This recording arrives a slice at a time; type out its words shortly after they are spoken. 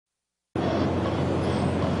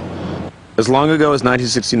As long ago as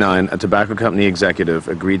 1969, a tobacco company executive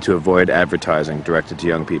agreed to avoid advertising directed to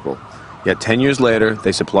young people. Yet 10 years later,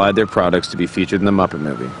 they supplied their products to be featured in the Muppet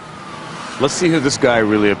Movie. Let's see who this guy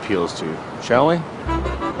really appeals to, shall we?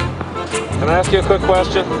 Can I ask you a quick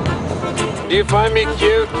question? Do you find me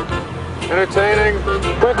cute? Entertaining?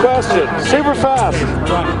 Quick question, super fast.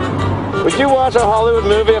 Would you watch a Hollywood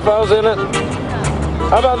movie if I was in it?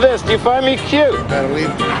 How about this? Do you find me cute? Gotta leave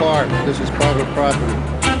the car. This is public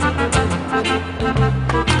property.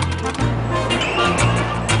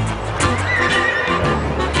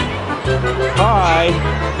 Hi.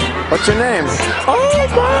 What's your name? Oh,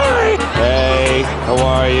 my! Hey, how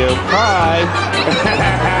are you? Hi.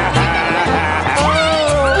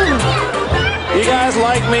 Oh. You guys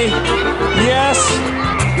like me? Yes.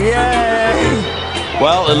 Yay.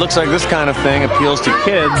 Well, it looks like this kind of thing appeals to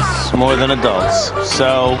kids more than adults.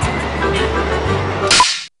 So